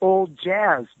old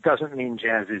jazz doesn't mean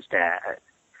jazz is dead.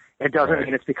 It doesn't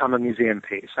mean it's become a museum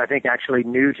piece. I think actually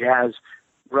new jazz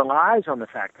relies on the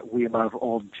fact that we love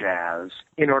old jazz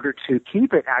in order to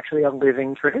keep it actually a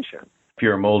living tradition. If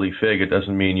you're a moldy fig, it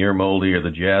doesn't mean you're moldy or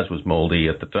the jazz was moldy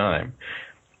at the time.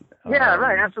 Yeah,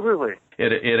 right, absolutely.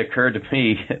 It occurred to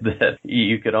me that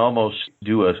you could almost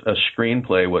do a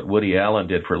screenplay, what Woody Allen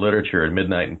did for literature in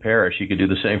Midnight in Paris. You could do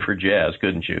the same for jazz,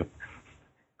 couldn't you?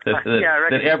 That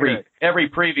every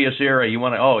previous era, you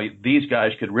want to, these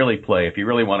guys could really play. If you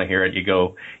really want to hear it, you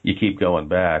keep going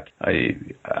back.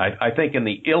 I think in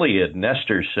the Iliad,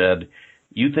 Nestor said,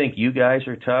 "You think you guys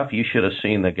are tough? You should have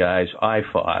seen the guys I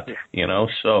fought." You know,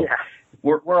 so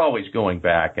we're always going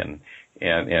back and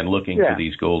looking to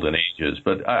these golden ages.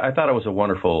 But I thought it was a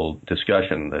wonderful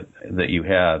discussion that you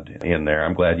had in there.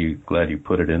 I'm glad you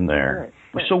put it in there.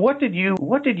 Right. So what did you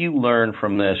learn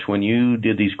from this when you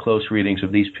did these close readings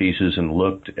of these pieces and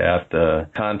looked at the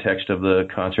context of the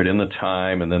concert in the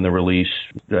time and then the release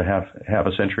half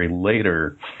a century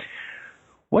later?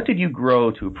 What did you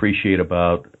grow to appreciate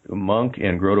about Monk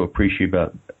and grow to appreciate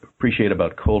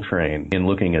about Coltrane in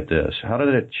looking at this? How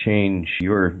did it change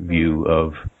your view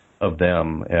of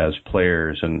them as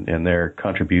players and their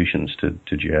contributions to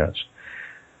jazz?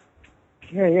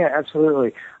 Yeah,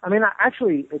 absolutely. I mean,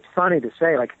 actually, it's funny to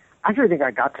say, like, I actually think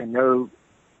I got to know,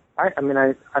 I've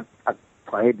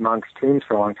played Monk's tunes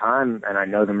for a long time, and I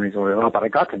know them reasonably well, but I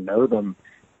got to know them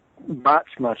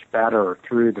much, much better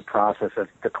through the process of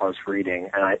the close reading,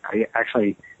 and I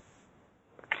actually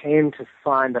came to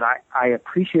find that I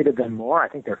appreciated them more. I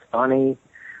think they're funny.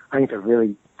 I think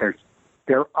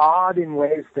they're odd in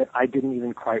ways that I didn't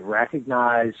even quite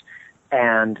recognize,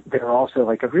 and they're also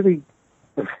like really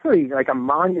like a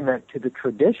monument to the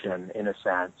tradition, in a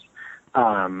sense,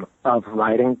 of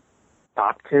writing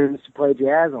pop tunes to play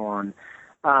jazz on.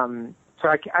 So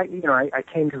I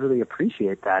came to really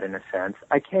appreciate that, in a sense.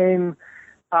 I came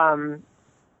to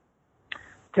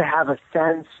have a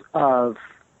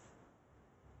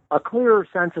clearer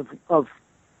sense of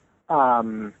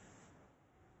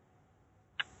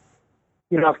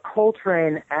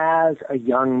Coltrane as a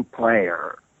young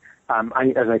player.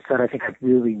 As I said, I think I've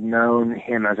really known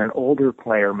him as an older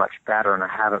player much better, and I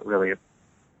haven't really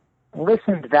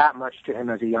listened that much to him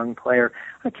as a young player.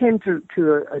 I came to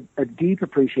a deep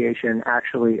appreciation,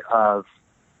 actually, of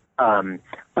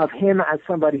him as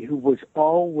somebody who was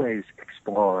always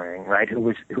exploring, right? Who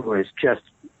was just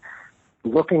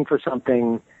looking for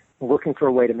something, looking for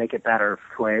a way to make it better,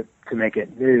 to make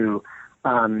it new.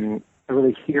 I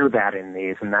really hear that in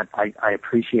these, and that I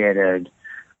appreciated.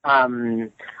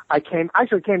 I came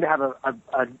to have a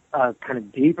kind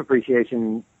of deep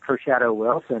appreciation for Shadow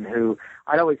Wilson, who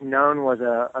I'd always known was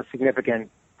a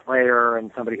significant player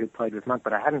and somebody who played with Monk,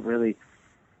 but I hadn't really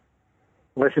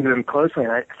listened to him closely.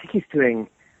 And I think he's doing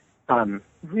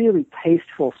really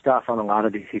tasteful stuff on a lot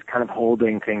of these. He's kind of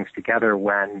holding things together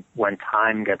when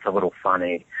time gets a little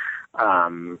funny.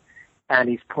 And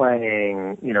he's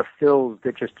playing, fills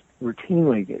that just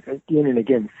routinely, again and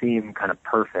again, seem kind of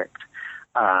perfect.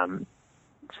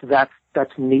 So that's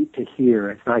neat to hear.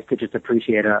 It's nice to just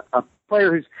appreciate a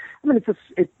player who's,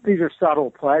 these are subtle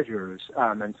pleasures,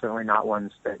 and certainly not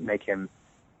ones that make him,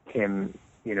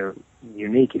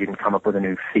 unique. He didn't come up with a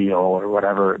new feel or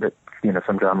whatever that,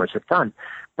 some drummers have done.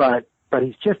 But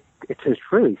it's just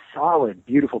really solid,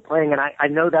 beautiful playing. And I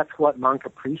know that's what Monk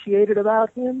appreciated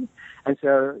about him. And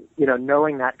so,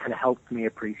 knowing that kind of helped me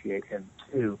appreciate him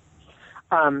too.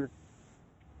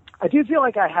 I do feel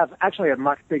like I have actually a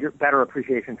much better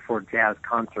appreciation for jazz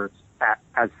concerts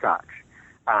as such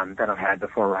than I've had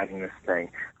before writing this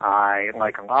thing. I,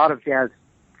 like a lot of jazz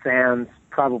fans,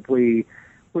 probably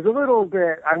was a little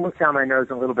bit, I looked down my nose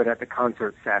a little bit at the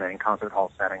concert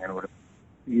hall setting, and would have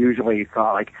usually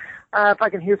thought, like, if I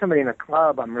can hear somebody in a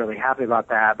club, I'm really happy about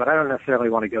that, but I don't necessarily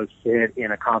want to go sit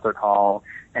in a concert hall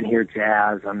and hear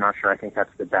jazz. I'm not sure I think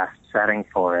that's the best setting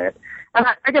for it. And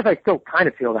I guess I still kind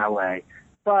of feel that way.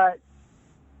 But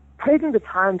taking the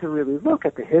time to really look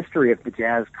at the history of the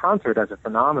jazz concert as a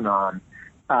phenomenon,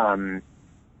 I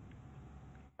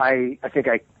think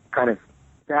I kind of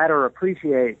better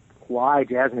appreciate why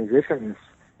jazz musicians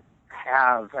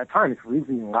have, at times,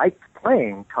 really liked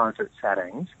playing concert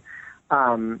settings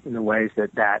in the ways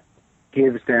that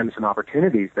gives them some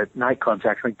opportunities that nightclubs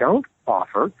actually don't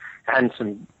offer, and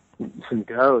some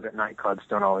dough that nightclubs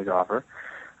don't always offer.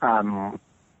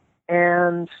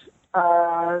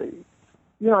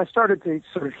 I started to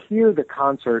sort of hear the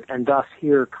concert and thus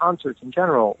hear concerts in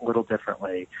general a little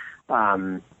differently,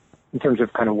 in terms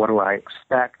of kind of what do I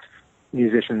expect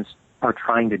musicians are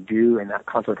trying to do in that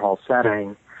concert hall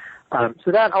setting.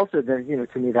 So that also, then,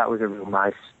 to me, that was a real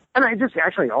nice. And I just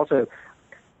actually also,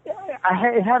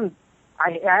 I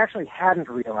actually hadn't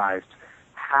realized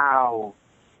how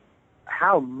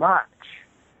much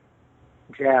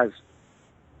jazz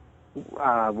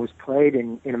was played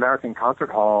in American concert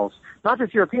halls, not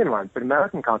just European ones, but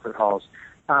American concert halls,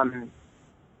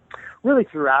 really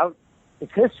throughout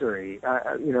its history.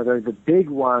 The big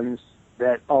ones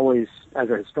that always, as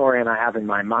a historian, I have in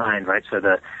my mind, right? So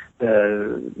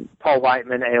the Paul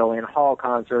Whiteman Aeolian Hall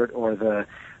concert, or the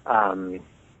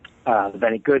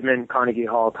Benny Goodman Carnegie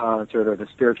Hall concert, or the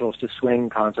Spirituals to Swing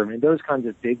concert. I mean, those kinds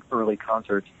of big early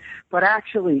concerts. But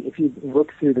actually, if you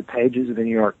look through the pages of the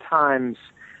New York Times,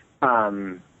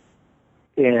 in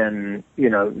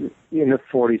the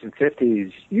 40s and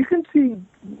 50s, you can see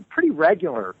pretty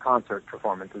regular concert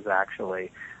performances.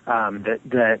 Actually,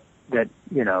 that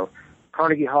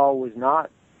Carnegie Hall was not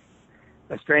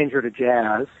a stranger to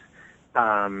jazz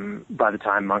by the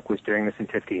time Monk was doing this in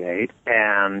 '58,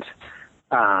 and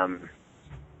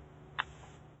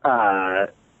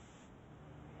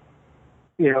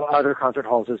other concert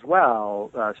halls as well.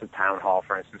 So Town Hall,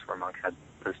 for instance, where Monk had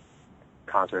those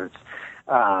concerts.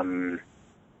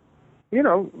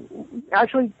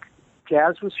 Actually,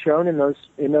 jazz was shown in those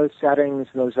settings,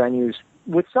 those venues,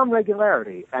 with some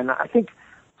regularity, and I think,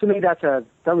 to me, that was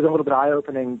a little bit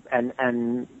eye-opening, and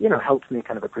helped me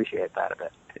kind of appreciate that a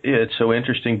bit. It's so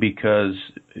interesting because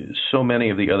so many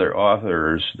of the other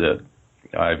authors that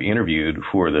I've interviewed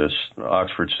for this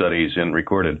Oxford Studies in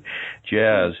Recorded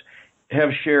Jazz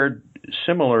have shared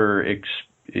similar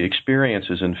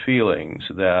experiences and feelings,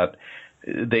 that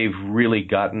they've really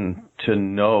gotten to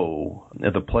know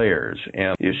the players,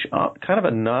 and it's kind of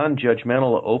a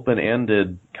non-judgmental,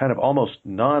 open-ended, kind of almost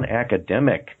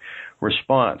non-academic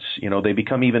response. They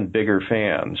become even bigger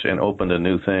fans and open to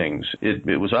new things.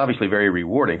 It was obviously very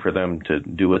rewarding for them to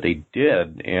do what they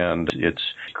did, and it's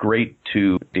great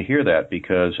to hear that,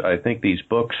 because I think these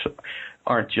books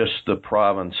aren't just the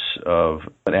province of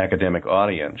an academic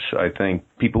audience. I think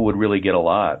people would really get a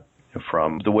lot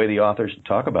from the way the authors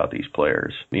talk about these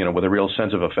players, with a real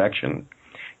sense of affection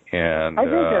and I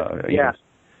think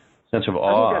sense of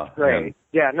awe. I think that's great.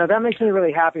 That makes me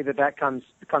really happy that comes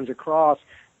across.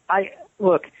 I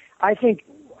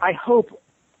hope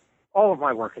all of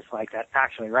my work is like that,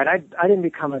 actually, right? I didn't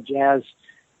become a jazz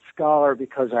scholar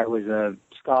because I was a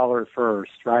scholar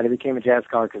first, right? I became a jazz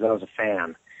scholar because I was a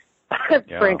fan.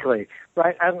 Frankly,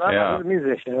 right? I was a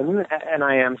musician, and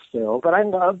I am still, but I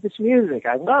love this music.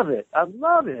 I love it. I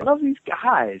love these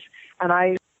guys.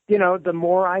 And the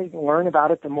more I learn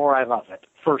about it, the more I love it,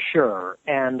 for sure.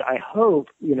 And I hope,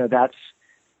 to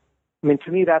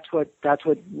me, that's what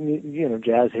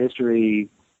jazz history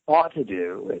ought to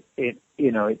do.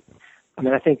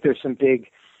 I think there's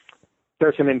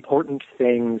some important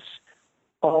things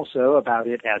also about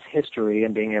it as history,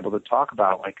 and being able to talk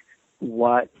about, like,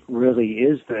 what really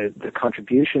is the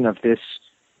contribution of this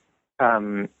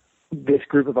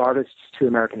group of artists to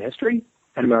American history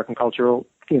and American cultural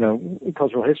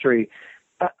history.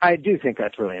 I do think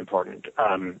that's really important,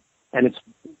 and it's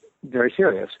very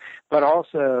serious. But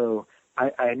also,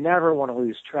 I never want to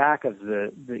lose track of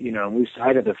lose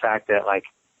sight of the fact that, like,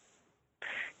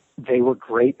 they were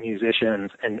great musicians,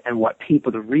 and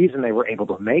the reason they were able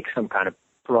to make some kind of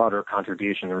broader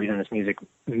contribution, the reason this music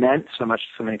meant so much to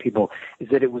so many people, is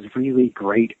that it was really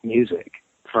great music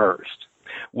first.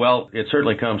 Well, it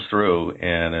certainly comes through,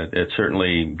 and it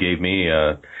certainly gave me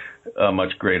a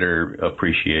much greater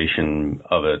appreciation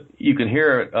of it. You can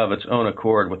hear it of its own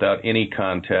accord without any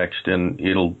context, and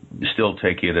it'll still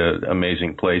take you to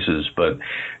amazing places. But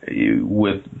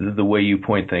with the way you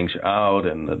point things out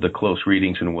and the close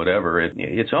readings and whatever,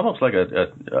 it's almost like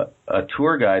a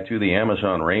tour guide through the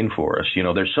Amazon rainforest.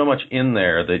 There's so much in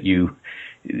there that you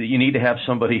need to have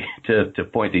somebody to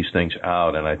point these things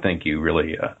out, and I think you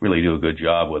really do a good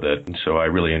job with it. And so I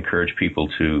really encourage people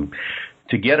to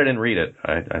get it and read it.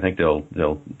 I think they'll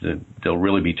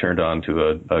really be turned on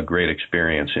to a great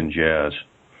experience in jazz.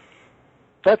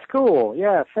 That's cool.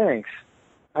 Yeah, thanks.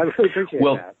 I really appreciate that.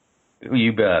 Well,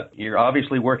 you bet. You're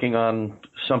obviously working on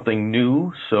something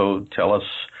new, so tell us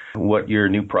what your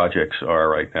new projects are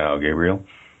right now, Gabriel.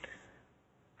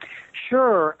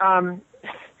 Sure.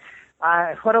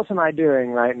 What else am I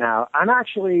doing right now?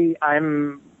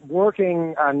 I'm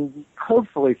working on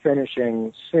hopefully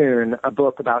finishing soon a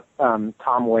book about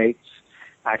Tom Waits,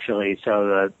 actually.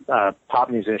 So the pop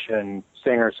musician,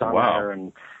 singer,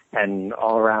 songwriter, and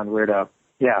all-around weirdo.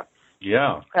 Yeah.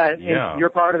 Yeah. You're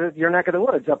part of your neck of the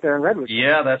woods up there in Redwood.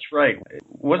 Yeah, that's right.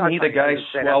 Wasn't he the guy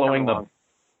swallowing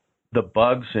the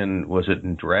bugs in, was it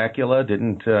in Dracula?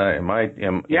 Am I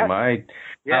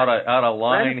out of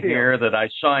line Renfield here that I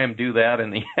saw him do that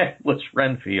in the it was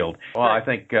Renfield? Well, I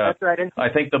think that's right. I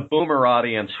think the boomer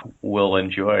audience will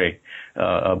enjoy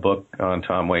a book on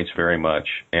Tom Waits very much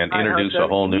and introduce a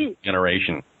whole new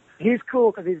generation. He's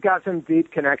cool because he's got some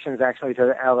deep connections actually to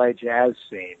the LA jazz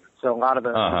scene. So a lot of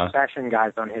the session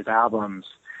guys on his albums,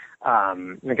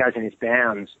 the guys in his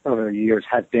bands over the years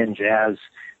have been jazz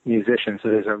musicians. So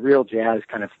there's a real jazz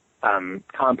kind of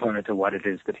component to what it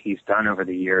is that he's done over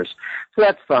the years. So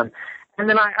that's fun. And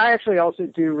then I actually also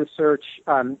do research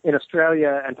in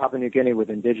Australia and Papua New Guinea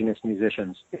with indigenous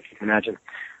musicians, if you can imagine.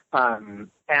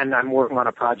 And I'm working on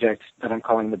a project that I'm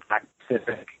calling the Black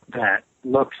Pacific that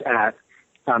looks at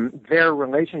their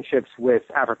relationships with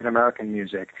African-American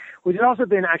music, which has also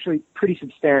been actually pretty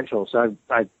substantial. So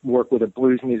I work with a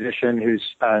blues musician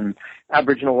who's an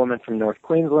Aboriginal woman from North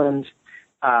Queensland,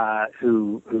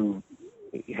 who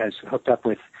has hooked up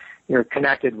with,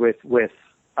 connected with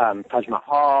Taj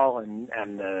Mahal and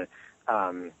the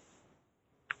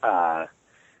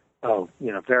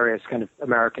various kind of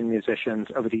American musicians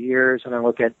over the years. And I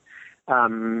look at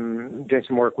doing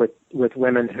some work with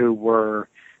women who were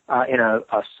in a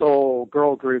soul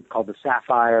girl group called the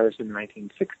Sapphires in the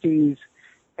 1960s,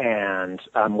 and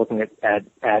looking at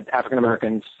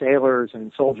African-American sailors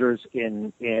and soldiers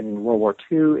in World War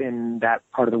II in that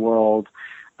part of the world.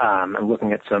 I'm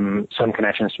looking at some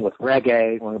connections with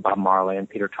reggae, one of Bob Marley and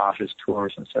Peter Tosh's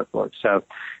tours and so forth. So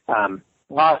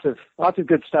lots of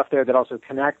good stuff there that also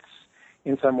connects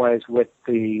in some ways with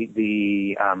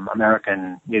the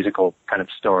American musical kind of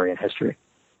story and history.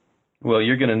 Well,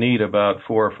 you're going to need about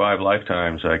 4 or 5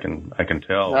 lifetimes, I can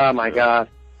tell. Oh, my God.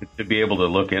 To be able to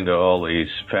look into all these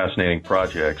fascinating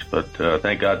projects. But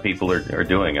thank God people are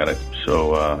doing it.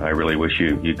 So I really wish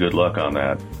you good luck on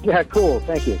that. Yeah, cool.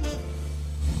 Thank you.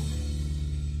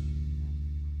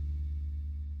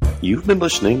 You've been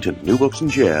listening to New Books in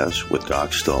Jazz with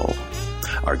Doc Stoll.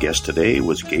 Our guest today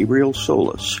was Gabriel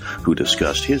Solis, who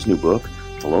discussed his new book,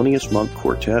 Thelonious Monk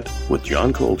Quartet with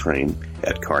John Coltrane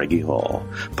at Carnegie Hall,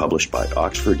 published by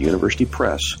Oxford University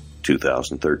Press,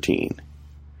 2013.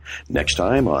 Next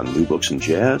time on New Books in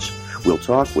Jazz, we'll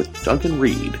talk with Duncan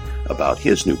Reid about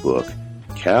his new book,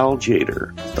 Cal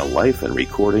Tjader, The Life and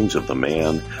Recordings of the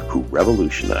Man Who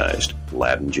Revolutionized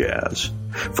Latin Jazz.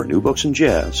 For New Books in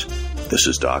Jazz, this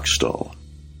is Doc Stoll.